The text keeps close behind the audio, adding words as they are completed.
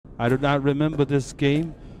I do not remember this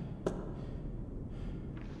game.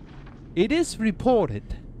 It is reported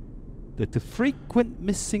that the frequent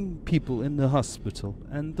missing people in the hospital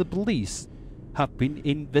and the police have been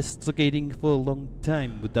investigating for a long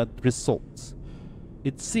time without results.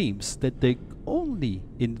 It seems that they only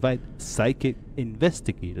invite psychic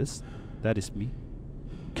investigators, that is me,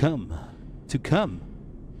 come.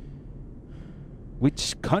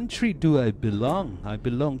 Which country do I belong? I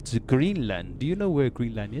belong to Greenland. Do you know where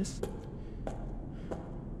Greenland is?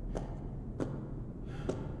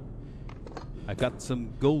 I got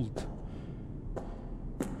some gold.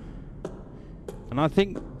 And I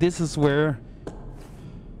think this is where...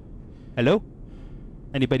 Hello?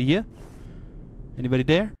 Anybody here? Anybody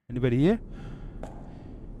there? Anybody here?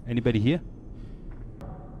 Anybody here?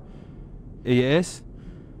 Yes?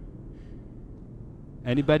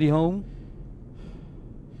 Anybody home?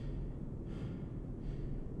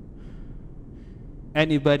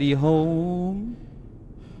 Anybody home?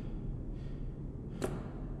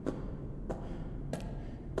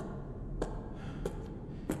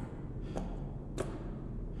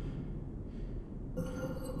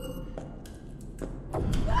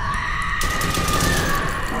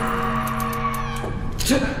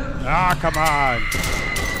 Ah, come on!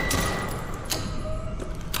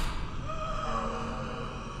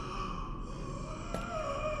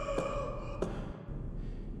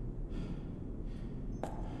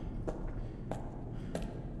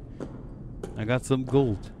 I got some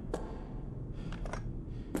gold.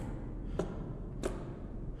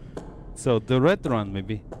 So the red one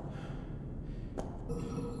maybe.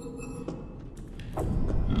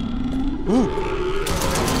 Ooh!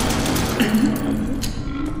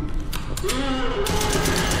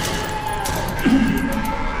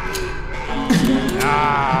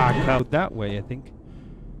 Come that way, I think.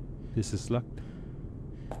 This is locked.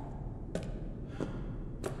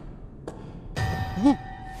 Ooh.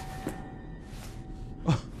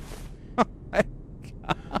 Oh my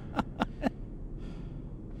god.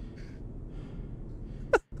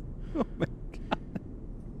 Oh my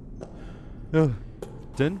god. Oh.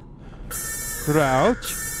 Then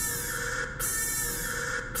crouch.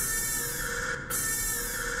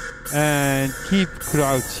 And keep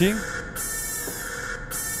crouching.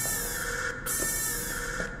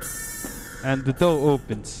 And the door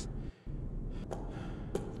opens.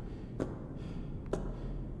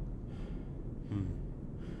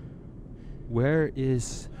 Where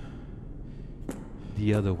is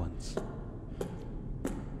the other ones?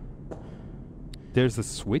 There's a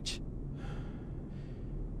switch.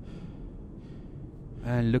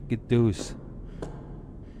 And look at those.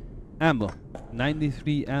 Ammo.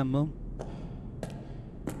 93 ammo.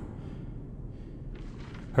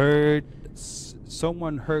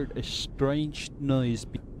 Someone heard a strange noise.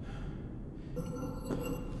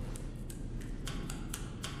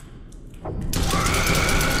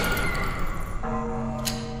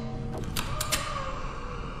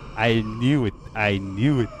 I knew it. I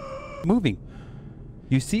knew it. Moving.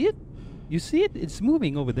 You see it? You see it? It's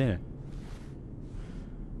moving over there.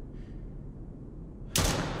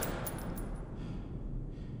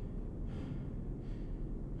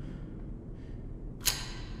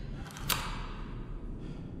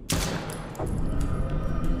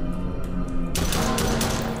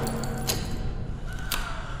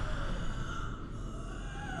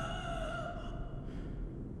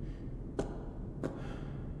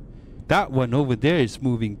 That one over there is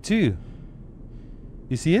moving too.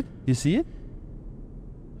 You see it? You see it?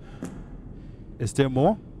 Is there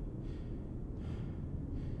more?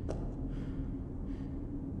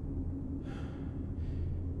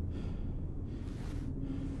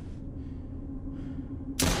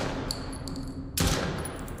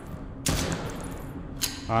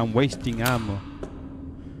 I'm wasting ammo.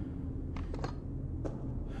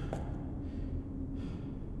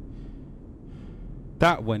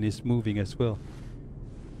 That one is moving as well.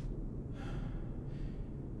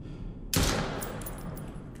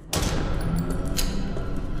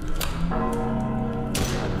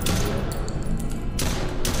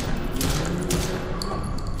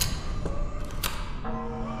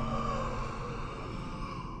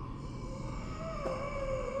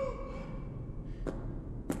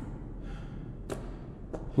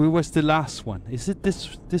 Where was the last one? Is it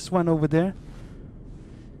this one over there?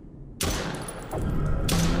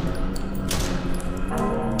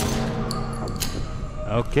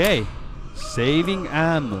 Okay, saving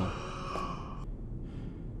ammo.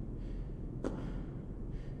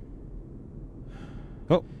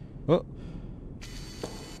 Oh, oh.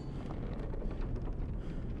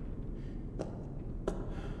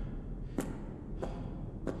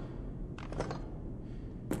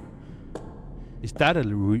 Is that a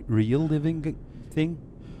real living thing?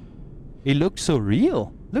 It looks so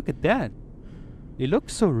real. Look at that. It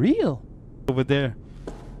looks so real. Over there.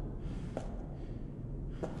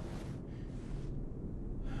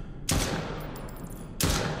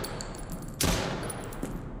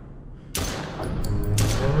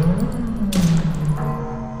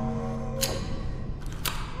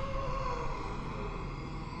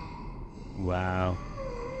 Wow.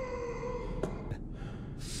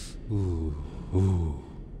 Ooh, ooh,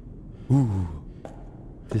 ooh.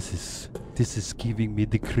 This is giving me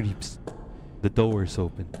the creeps. The door is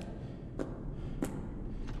open.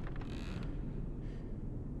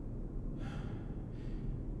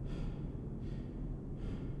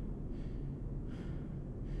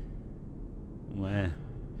 Man,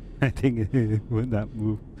 I think it would not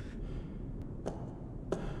move.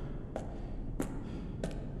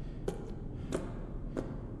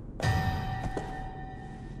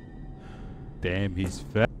 Damn, he's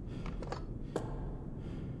fat.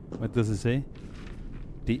 What does it say?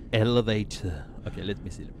 The elevator. Okay, let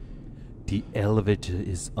me see. The elevator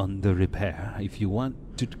is under repair. If you want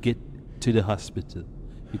to get to the hospital,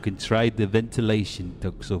 you can try the ventilation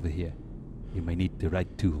ducts over here. You may need the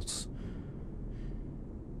right tools.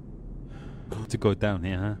 To go down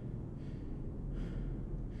here,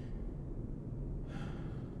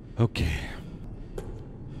 huh? Okay.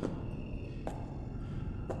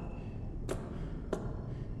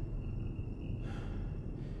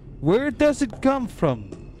 Where does it come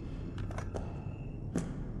from?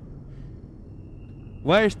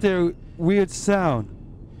 Why is there a weird sound?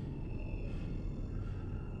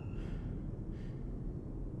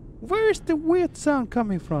 Where is the weird sound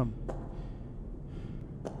coming from?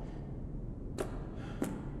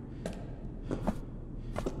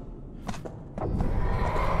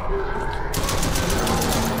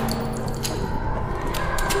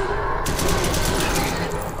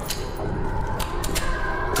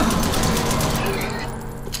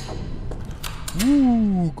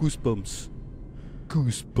 Ooh, goosebumps.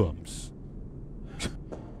 Goosebumps.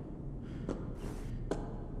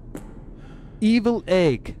 Evil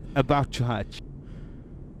egg about to hatch.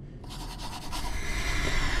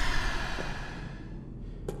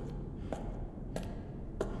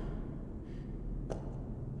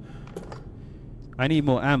 I need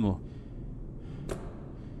more ammo.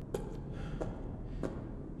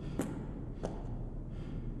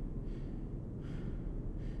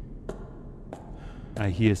 I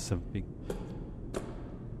hear something.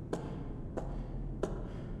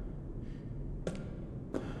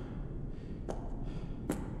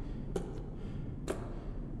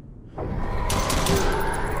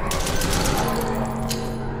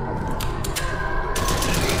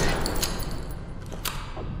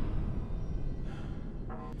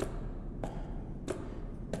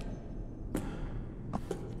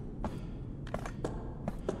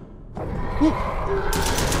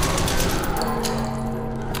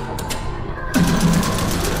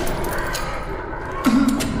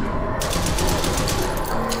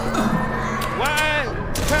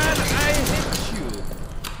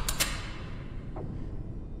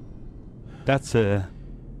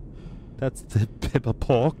 That's the pepper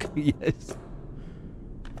pork. Yes.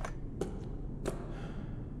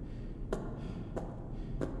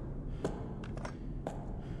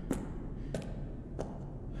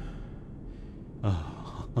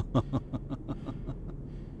 Oh.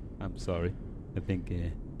 I'm sorry. I think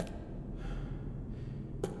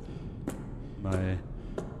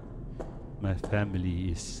my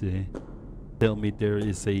family is tell me there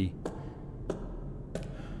is a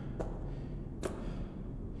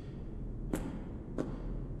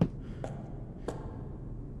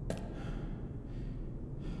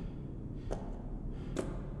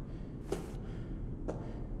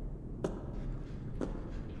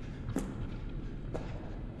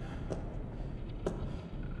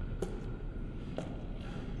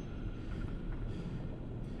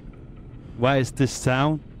Why is this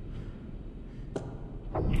sound?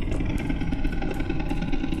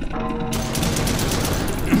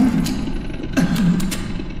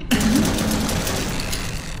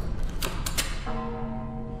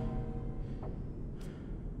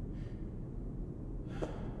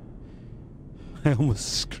 I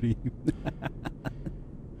almost screamed.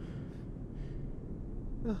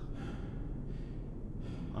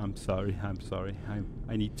 I'm sorry.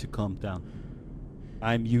 I need to calm down.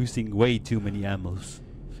 I'm using way too many ammos.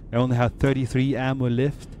 I only have 33 ammo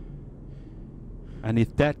left. And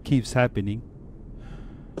if that keeps happening,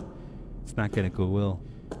 it's not gonna go well.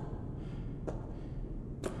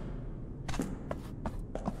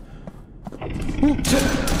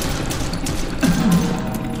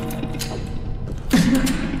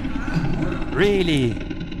 Really?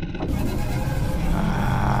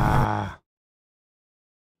 Ah.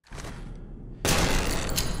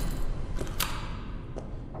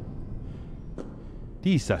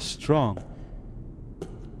 These are strong.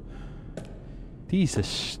 These are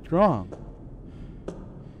strong.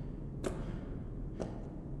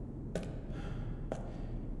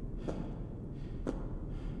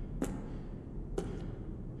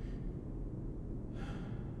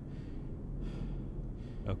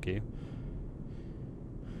 Okay.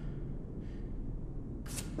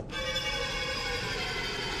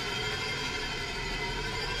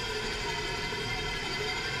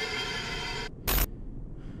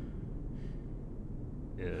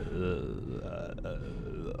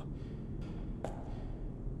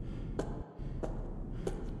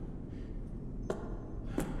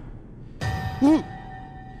 Ooh.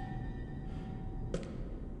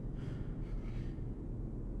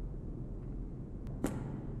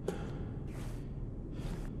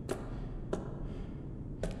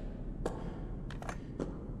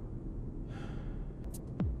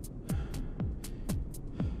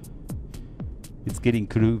 It's getting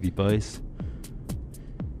groovy, boys.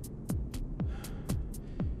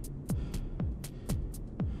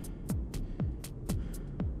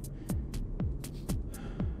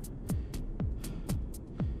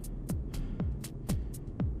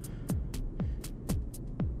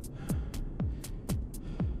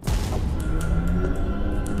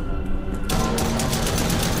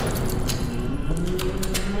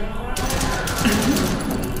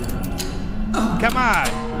 Come on!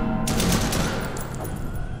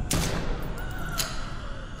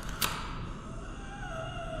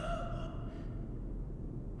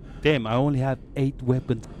 Damn, I only have 8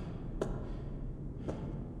 weapons.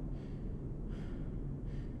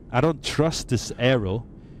 I don't trust this arrow.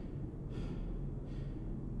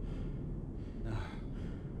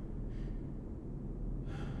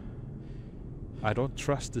 I don't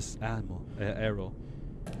trust this arrow.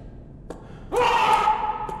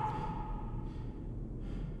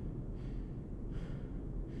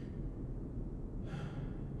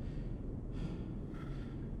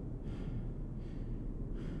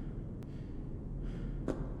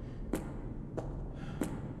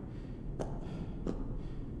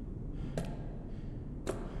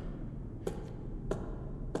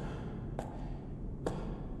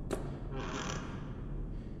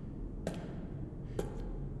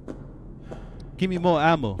 Give me more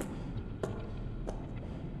ammo.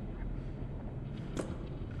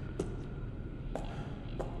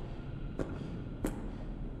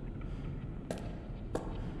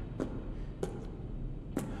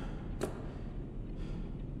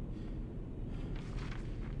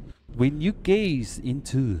 When you gaze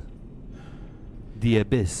into the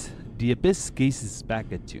abyss gazes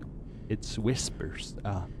back at you. Its whispers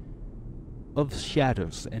of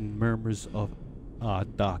shadows and murmurs of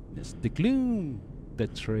darkness. The gloom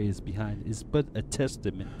that trails behind is but a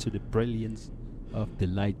testament to the brilliance of the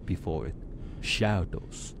light before it.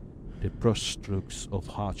 Shadows, the brushstrokes of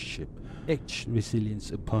hardship, etch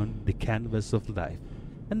resilience upon the canvas of life.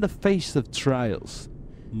 In the face of trials,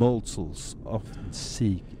 mortals often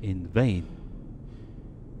seek in vain.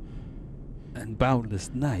 And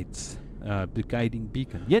boundless nights are the guiding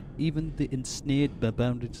beacon. Yet even the ensnared by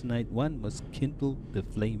boundless night, one must kindle the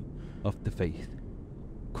flame of the faith.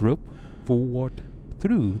 Grope forward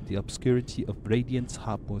through the obscurity of radiance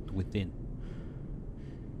harbored within.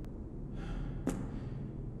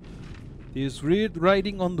 There's red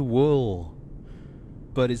writing on the wall,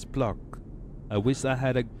 but it's blocked. I wish I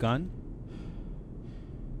had a gun.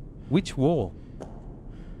 Which wall?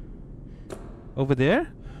 Over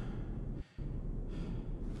there?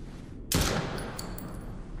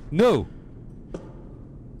 No!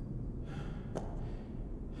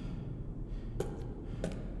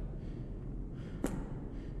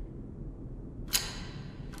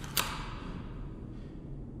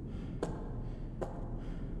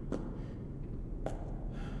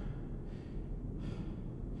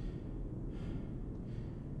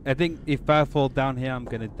 I think if I fall down here, I'm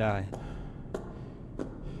gonna die.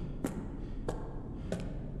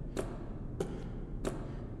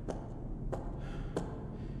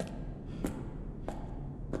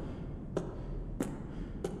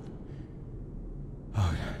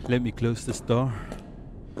 Oh, let me close this door.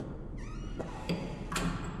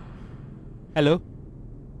 Hello?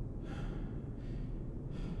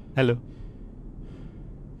 Hello?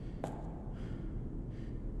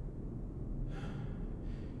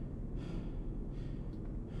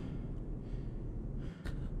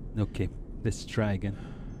 Okay, let's try again.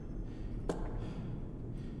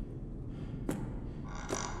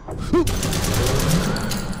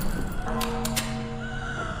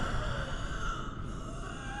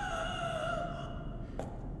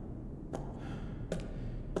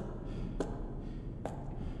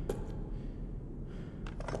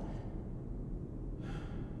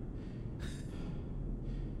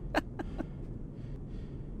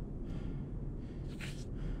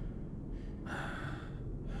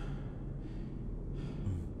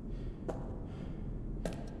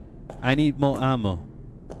 I need more ammo.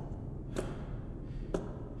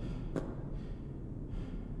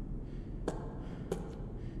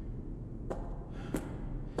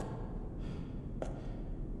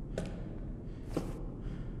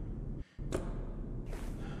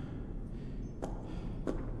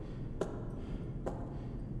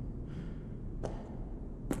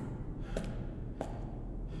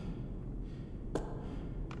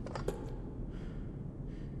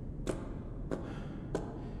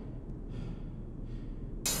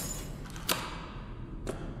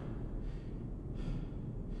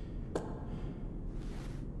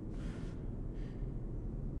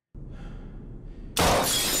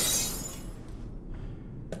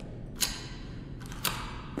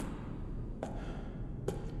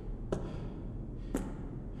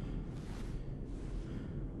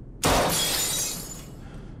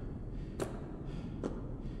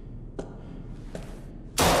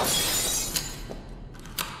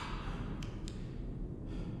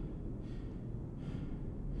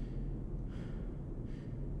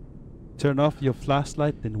 Turn off your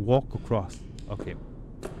flashlight and walk across. Okay.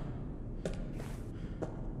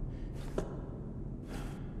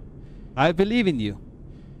 I believe in you.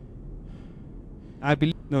 I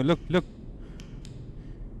believe. No, look, look.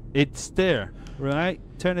 It's there, right?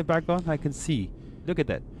 Turn it back on. I can see. Look at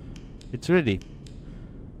that. It's ready.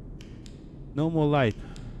 No more light.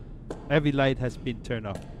 Every light has been turned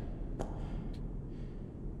off.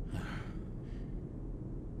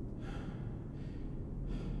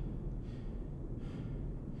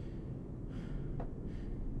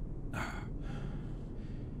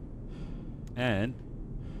 And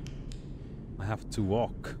I have to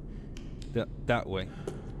walk that way.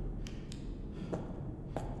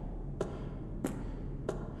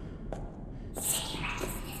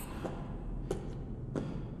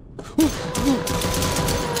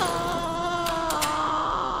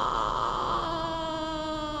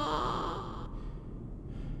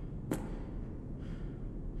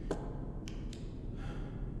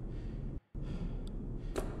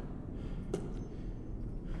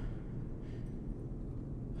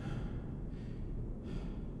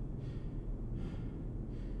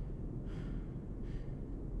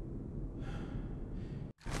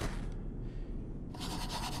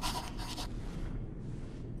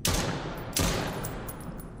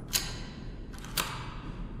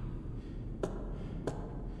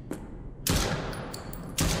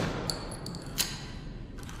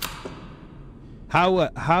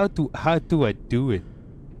 How do I do it?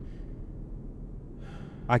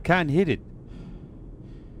 I can't hit it.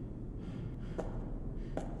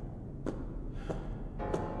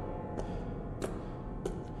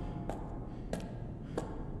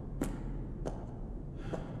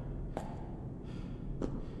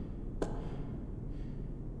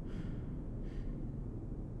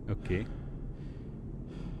 Okay.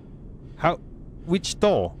 How? Which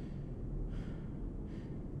door?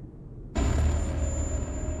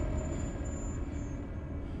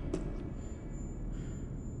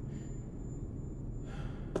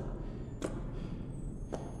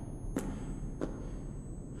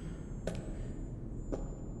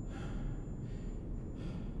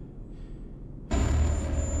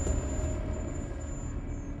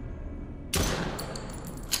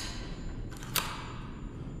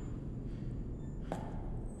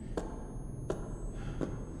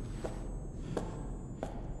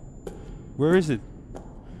 Where is it?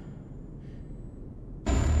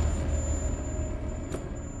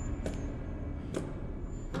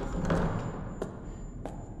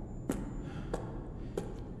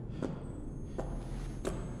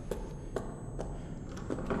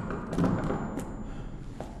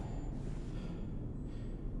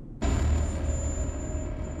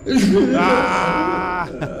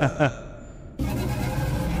 Ah!